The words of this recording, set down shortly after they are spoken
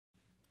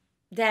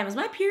Damn, is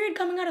my period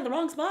coming out of the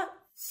wrong spot?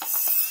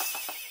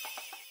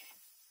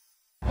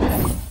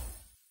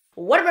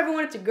 What up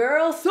everyone, it's your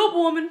girl,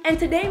 Superwoman. And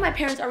today my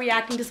parents are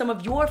reacting to some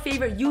of your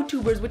favorite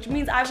YouTubers, which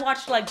means I've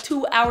watched like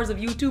 2 hours of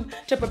YouTube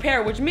to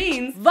prepare, which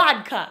means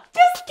vodka.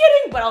 Just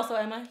kidding, but also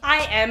am I? I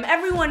am.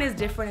 Everyone is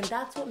different and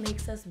that's what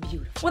makes us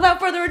beautiful. Without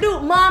further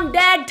ado, Mom,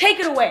 Dad, take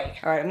it away.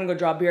 All right, I'm gonna go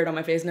draw a beard on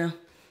my face now.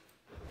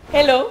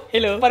 Hello.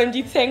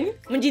 Paramjeet Singh.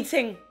 Manjeet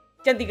Singh.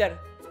 Chandigarh.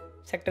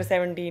 Sector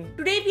 17.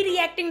 Today we're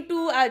reacting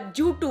to a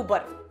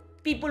YouTuber.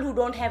 People who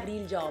don't have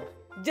real job.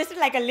 Just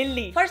like a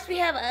lily. First we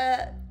have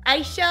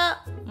Aisha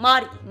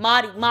Mari.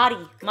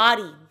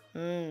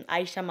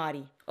 Aisha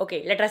Mari.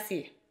 Okay, let us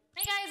see.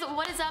 Hey guys,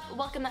 what is up?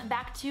 Welcome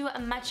back to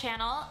my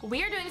channel.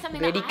 We are doing something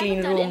Very that I clean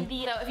haven't done room. in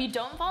the... So if you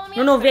don't follow me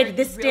No, on Twitter, wait,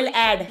 this you still really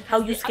ad. should, How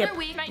you because the skip. other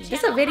week, my This is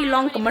a channel very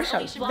long had commercial.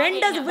 vlogging When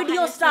does the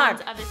video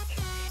start? of this.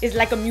 It's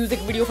like a music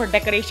video for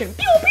decoration.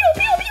 Pew, pew,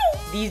 pew, pew.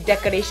 These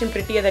decoration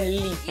prettier than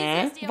Lily.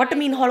 Eh? What do you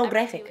mean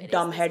holographic?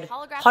 Dumbhead.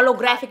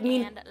 Holographic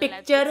mean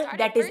picture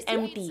that is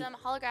empty.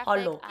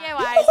 Hollow.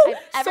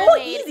 So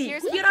easy.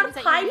 Here are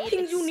 5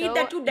 things you need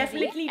that you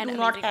definitely do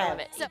not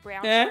have.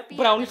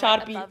 Brown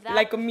Sharpie,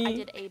 like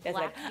me. That's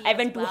right. I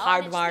went to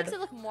Harvard.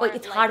 Oh,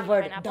 it's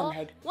Harvard.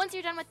 Dumbhead. Once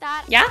you're done with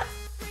that, Yeah,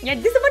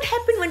 this is what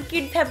happens when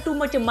kids have too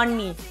much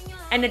money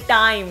and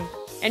time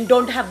and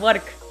don't have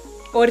work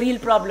or real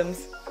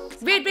problems.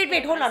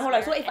 Wait, hold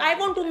on. So if I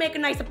want to make a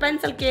nice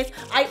pencil case,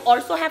 I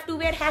also have to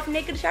wear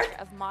half-naked shirt?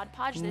 of Mod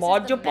Podge. This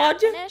Mod is the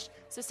Podge? matte finish.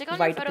 So stick on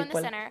White your photo people.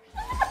 in the center.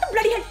 What the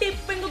bloody hell,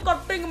 taping,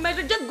 cutting,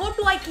 measure? Just go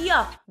to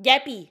IKEA.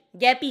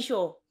 Gappy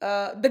show.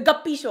 The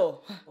Guppy show.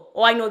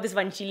 Oh, I know this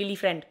one, she Lily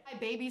friend. My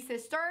baby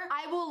sister,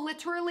 I will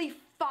literally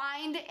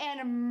find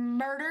and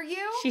murder you.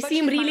 She But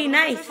seemed she's my really little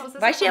nice. sister, so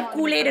Why she I'm have not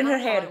Kool-Aid in her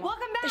hair?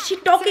 Welcome back. She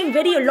talking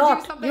Today very a we're gonna lot.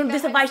 do something You know,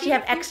 this that is why I've she seen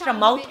have a few extra times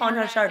mouth the on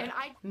her internet, shirt. and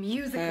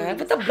Musical.ly.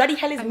 What the bloody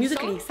hell is I'm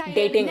Musical.ly? so excited.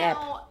 Dating app.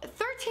 Now,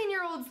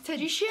 13-year-olds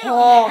to shit Oh,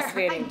 on there.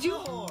 swearing. I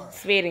do.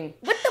 Swearing.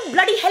 What the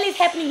bloody hell is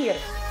happening here?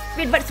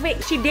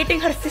 Wait, she dating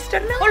her sister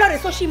now? Hold on,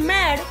 so she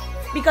mad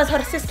because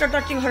her sister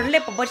touching her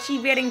lip, but she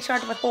wearing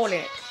shirt with hole in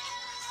it.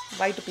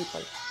 White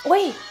people.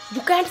 Wait,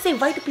 you can't say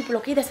white people,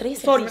 okay? That's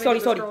racist. Sorry.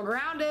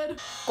 Grounded.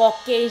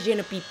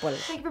 Caucasian people.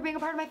 Thank you for being a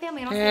part of my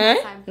family, and I'll see you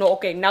next time. No,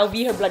 okay, now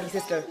we her bloody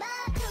sister.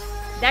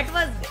 That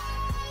was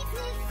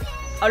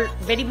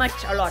very much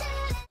a lot.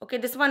 Okay,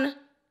 this one.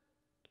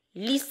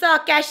 Lisa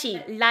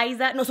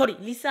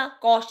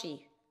Koshy.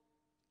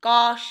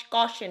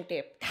 Caution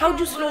tape. How'd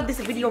you slow this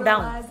video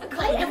down?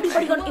 Why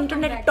everybody on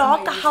internet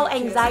talk how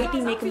anxiety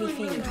make me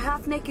feel?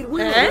 Half-naked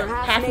women.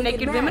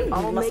 Half-naked women?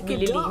 Must be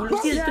Lily. You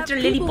look see this picture,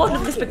 Lily. Post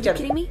look this picture.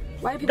 Kidding me?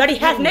 Why are people Bloody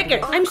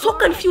half-naked. I'm so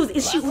confused.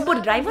 Is she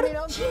Uber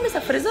driver? She miss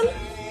a frizzle?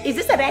 Is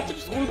this a ratchet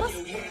school bus?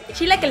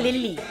 She like a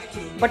Lily,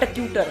 but a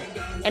cuter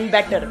and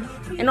better,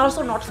 and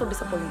also not so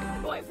disappointing.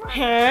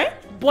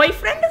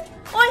 Boyfriend?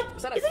 Oi,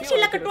 isn't she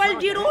like a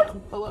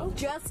 12-year-old? Hello?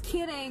 Just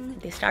kidding.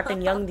 They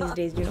starting young these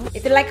days, you know.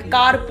 It's like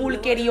carpool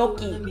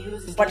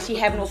karaoke, but she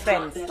have no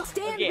friends.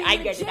 Okay, I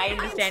get it, I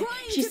understand.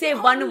 She say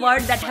one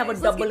word that have a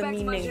double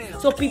meaning.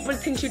 So people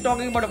think she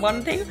talking about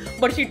one thing,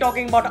 but she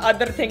talking about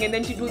other thing, and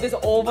then she do this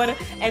over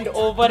and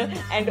over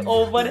and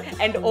over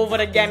and over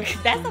again.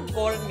 That's a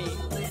corny.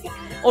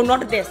 Oh,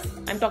 not this.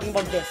 I'm talking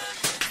about this.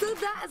 So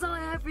that is all I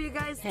have for you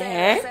guys today.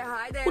 Eh? Say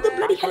hi there. Who the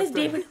bloody hell is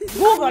David?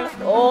 Google.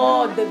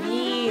 Oh,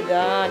 David.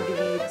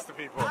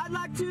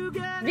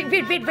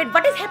 David. Wait.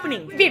 What is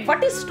happening? Wait,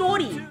 what is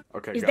story?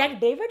 Okay, is go. that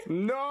David?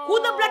 No!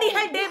 Who the bloody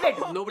hell David?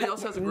 Nobody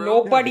else has a grill.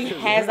 Nobody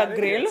has a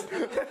grill.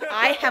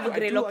 I have a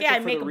grill, okay? I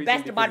it for make the reason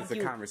best because barbecue.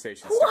 it's a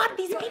conversation Who are starter.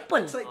 these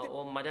people?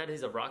 Well, my dad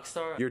is a rock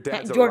star. Your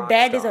dad's a Your rock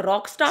dad star. is a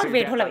rock star? So your Wait,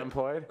 dad's hold on.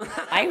 unemployed?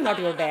 I'm not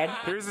your dad.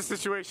 Here's the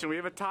situation. We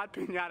have a Todd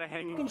Pinata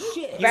hanging.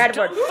 Bad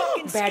word.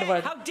 Bad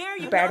word. How dare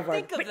you Bad not word.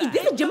 think of But that? is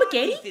this a Jim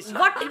Carrey?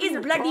 What is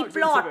bloody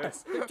plot?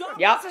 This.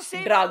 Yeah,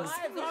 drugs.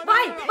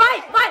 Why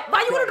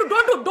you wanna do?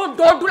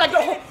 Don't do like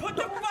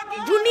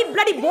you need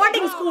bloody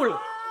boarding school.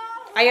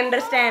 I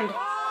understand.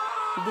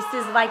 This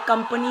is why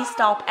companies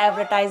stop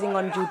advertising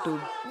on YouTube.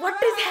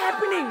 What is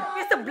happening?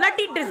 It's a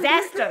bloody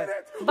disaster.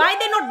 Why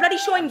they not bloody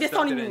showing this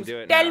on news?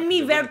 Tell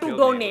me where to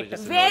donate.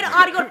 Where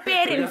are your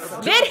parents?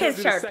 Wear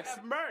his shirt.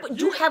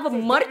 You have a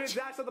merch?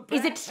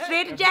 Is it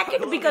straight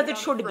jacket? Because it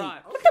should be.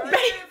 What the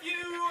bloody?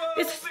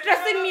 It's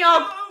stressing me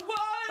out.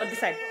 On this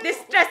side. This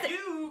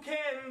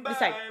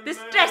side. This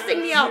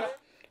stressing me out.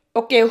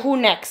 Okay, who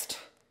next?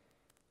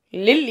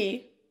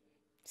 Lily?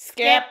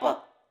 Scapper?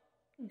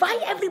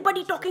 Why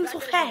everybody talking so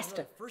fast?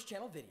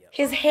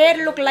 His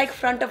hair look like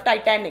front of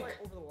Titanic.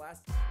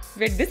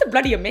 Wait, this is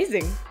bloody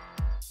amazing.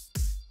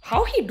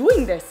 How he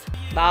doing this?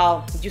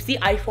 Wow, did you see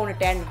iPhone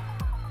 10?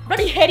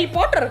 Bloody Harry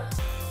Potter.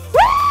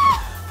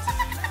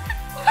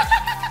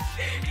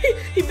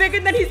 he bigger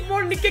than his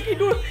small Nick. He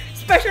do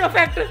special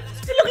effect.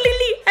 Look,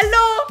 Lily,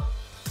 hello.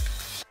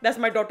 That's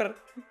my daughter.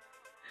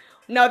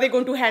 Now they're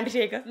going to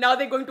handshake. Now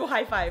they're going to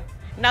high five.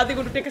 Now they're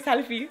going to take a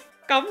selfie.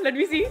 Come, let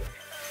me see.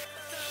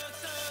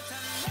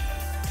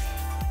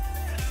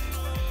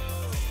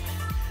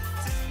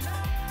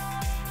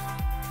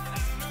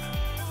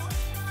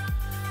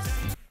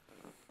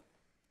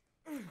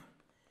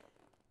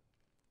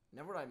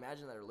 Never would I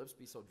imagine that her lips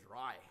be so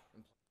dry.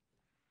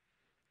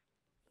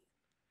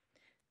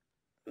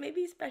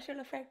 Maybe special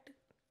effect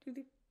to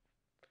the...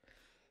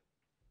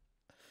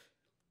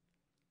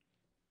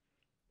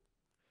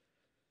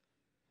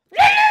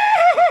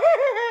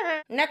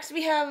 Next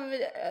we have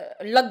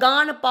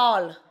Lagan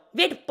Paul.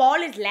 Wait,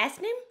 Paul is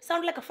last name?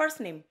 Sound like a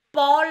first name.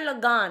 Paul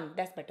Lagan.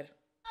 That's better.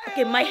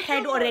 Okay, my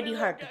head already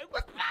hurt.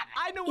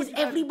 Is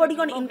everybody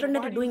on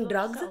internet doing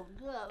drugs?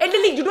 Hey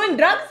Lily, you doing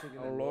drugs?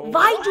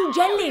 Why you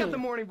gelling? The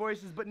morning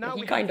voices, but now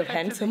He kind of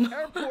handsome.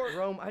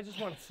 Rome, I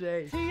just want to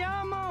say, Ti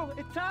amo,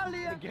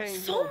 Italia.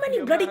 So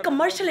many bloody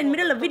commercial in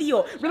middle of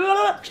video.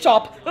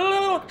 Shop,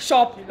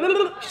 shop,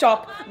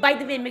 shop. By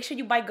the way, make sure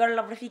you buy Girl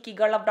Love Rafiki,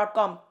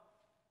 girllove.com.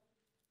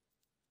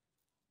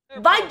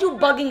 Why you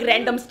bugging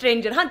random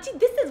stranger? Huh? See,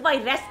 this is why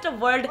rest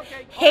of world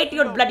hate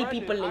your bloody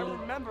people, Lily.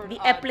 The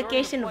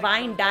application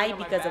Vine die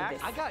because of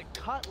this. I got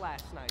cut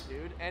last night,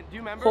 dude. And do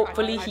you remember?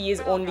 Hopefully he is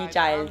only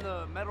child.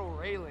 The metal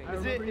railing.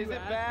 Is it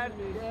bad?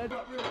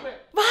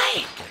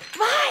 Why?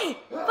 Why?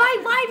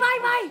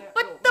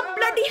 What the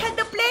bloody hell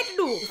the plate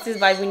do? This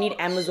is why we need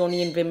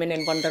Amazonian women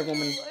and Wonder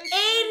Woman.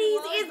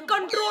 Aries is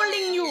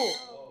controlling you.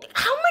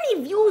 How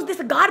many views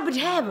this garbage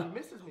have?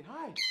 Misses me.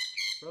 Hi.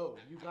 Bro,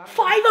 you got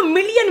 5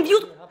 million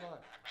views.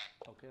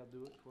 Okay, I'll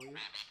do it for you.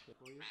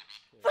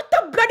 What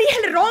the bloody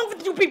hell wrong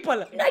with you people?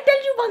 I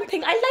tell you one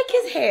thing, I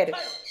like his hair.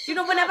 You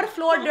know, whenever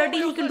floor dirty,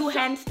 he can do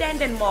handstand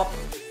and mop.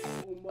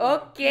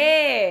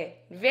 Okay,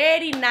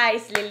 very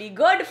nice, Lily.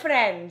 Good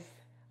friends.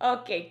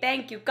 Okay,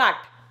 thank you. Cut.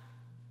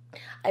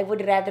 I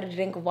would rather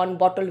drink 1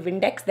 bottle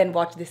Windex than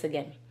watch this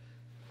again.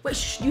 Wait,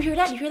 shh, you hear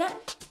that? You hear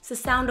that? It's the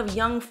sound of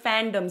young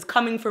fandoms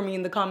coming for me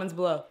in the comments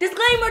below.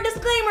 Disclaimer,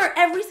 disclaimer!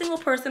 Every single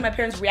person my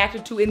parents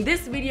reacted to in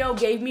this video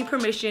gave me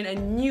permission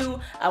and knew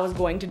I was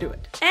going to do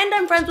it. And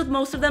I'm friends with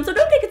most of them, so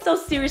don't take it so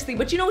seriously.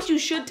 But you know what you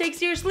should take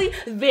seriously?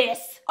 This.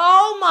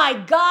 Oh my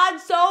God,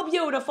 so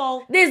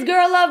beautiful. This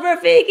Girl Love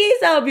Rafiki,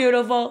 so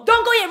beautiful.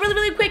 Don't go yet,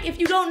 really quick. If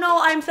you don't know,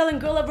 I'm selling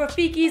Girl Love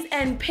Rafikis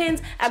and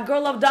pins at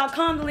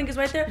girllove.com. The link is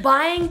right there.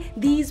 Buying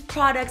these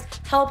products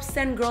helps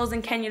send girls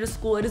in Kenya to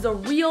school. It is a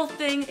real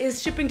thing. It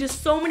is shipping to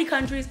so many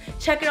countries.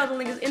 Check it out, the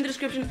link is in the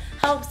description.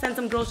 Help send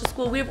some girls to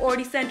school. We have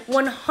already sent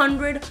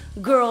 100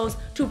 girls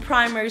to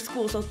primary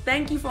school. So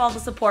thank you for all the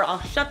support. I'll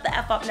shut the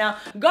F up now.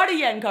 Go to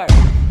Yen card.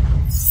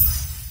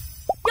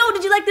 Yo,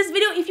 did you like this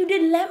video? If you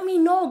did, let me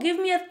know. Give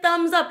me a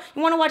thumbs up.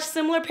 You want to watch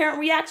similar parent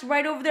reacts?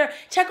 Right over there.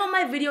 Check out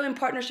my video in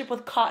partnership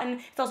with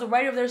Cotton. It's also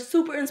right over there.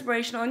 Super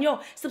inspirational. And yo,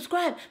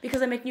 subscribe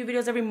because I make new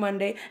videos every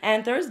Monday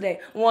and Thursday.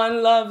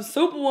 One love,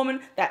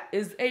 Superwoman. That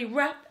is a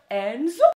wrap and so.